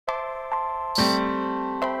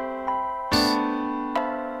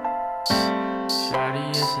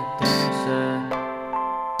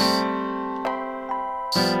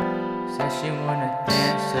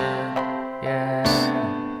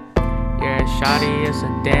Shawty is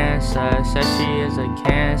a dancer, says she is a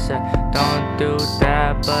cancer. Don't do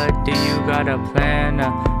that, but do you got a plan?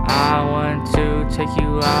 I want to take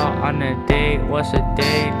you out on a date. What's a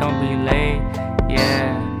date? Don't be late,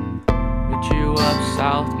 yeah. Meet you up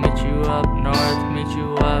south, meet you up north, meet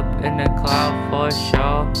you up in the cloud for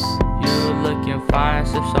sure. You looking fine,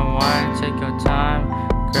 sip some wine, take your time,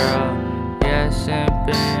 girl. Yeah,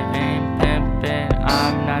 simpin', ain't pimpin',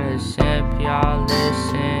 I'm not a simp, y'all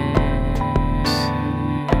listen.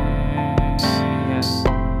 Yeah.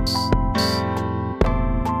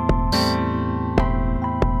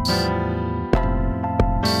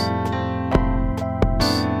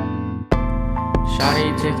 Shawty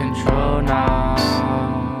take control now.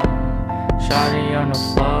 Shawty on the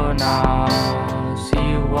floor now. See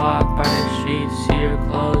you walk by the street, see your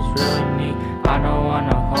clothes really neat. I don't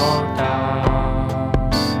wanna hold down.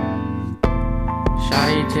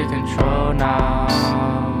 Shawty take control now.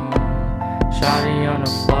 Shawty on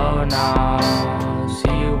the floor now.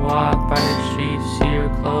 See you walk by the street, see your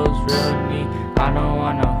clothes really neat. I don't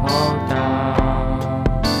wanna hold down.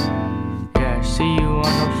 Yeah, see you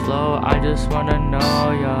on the floor, I just wanna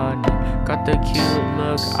know your name. Got the cute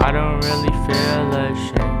look, I don't really feel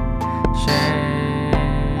ashamed.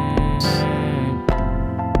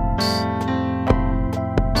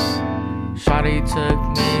 Shawty took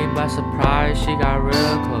me by surprise, she got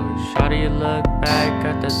real close. Shawty looked back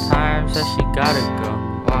at the time, said she gotta go.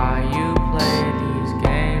 Why you play these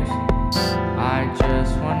games? I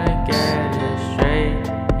just wanna get it straight,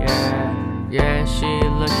 yeah. Yeah, she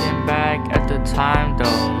looking back at the time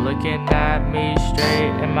though, looking at me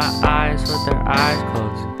straight in my eyes with her eyes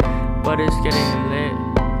closed. But it's getting lit,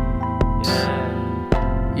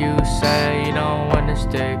 yeah. You say you don't wanna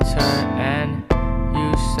stick to the end.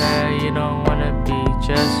 You say you don't wanna be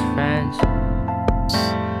just friends.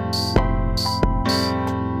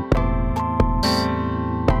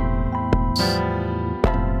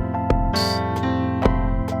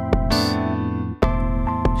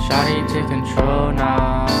 Shawty take control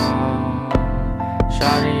now.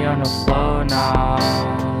 Shawty on the floor now.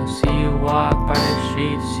 See you walk by the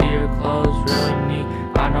street, see your clothes really neat.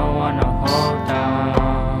 I don't wanna hold down.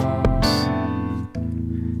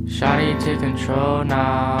 Shawty take control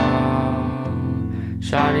now.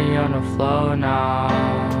 Shawty on the floor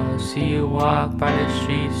now. See you walk by the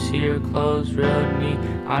street, see your clothes real neat.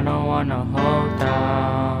 I don't wanna hold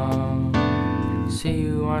down. See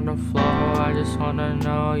you on the floor, I just wanna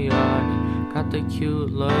know your name. Got the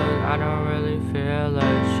cute look, I don't really feel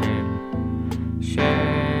ashamed.